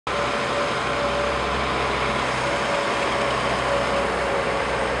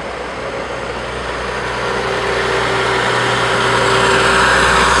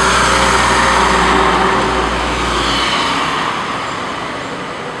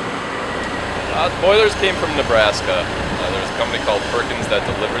The boilers came from Nebraska. There was a company called Perkins that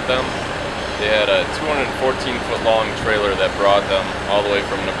delivered them. They had a 214-foot long trailer that brought them all the way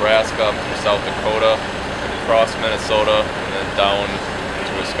from Nebraska up through South Dakota, across Minnesota, and then down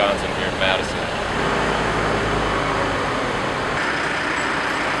to Wisconsin here in Madison.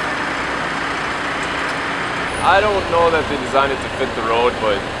 I don't know that they designed it to fit the road,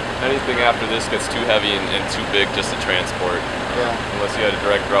 but anything after this gets too heavy and too big just to transport. Yeah. Unless you had a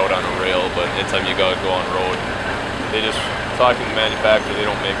direct route on a rail, but anytime you gotta go on road, they just, talking to the manufacturer, they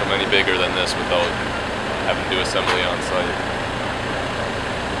don't make them any bigger than this without having to do assembly on site.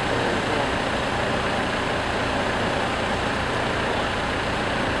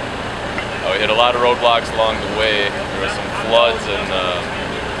 We hit a lot of roadblocks along the way. There were some floods, and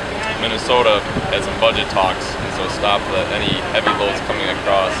Minnesota had some budget talks, and so stopped any heavy loads coming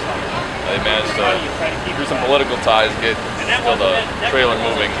across. They managed to, through some political ties, get still the trailer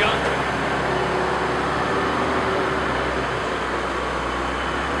moving.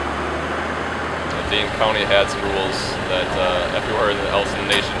 Dane County had some rules that everywhere else in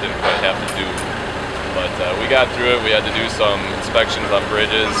the nation didn't quite have to do. But we got through it. We had to do some inspections on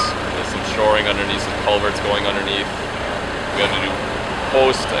bridges, some shoring underneath, some culverts going underneath. We had to do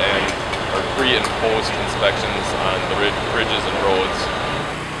post or pre and post inspections on the bridges and roads.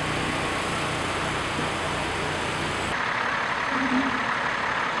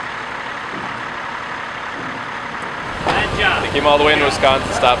 They came all the way into Wisconsin,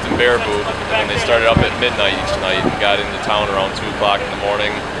 stopped in Baraboo, and then they started up at midnight each night and got into town around 2 o'clock in the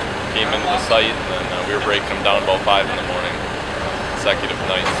morning, came into the site, and then we were breaking them down about 5 in the morning, consecutive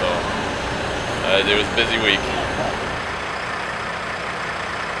nights, so it was a busy week.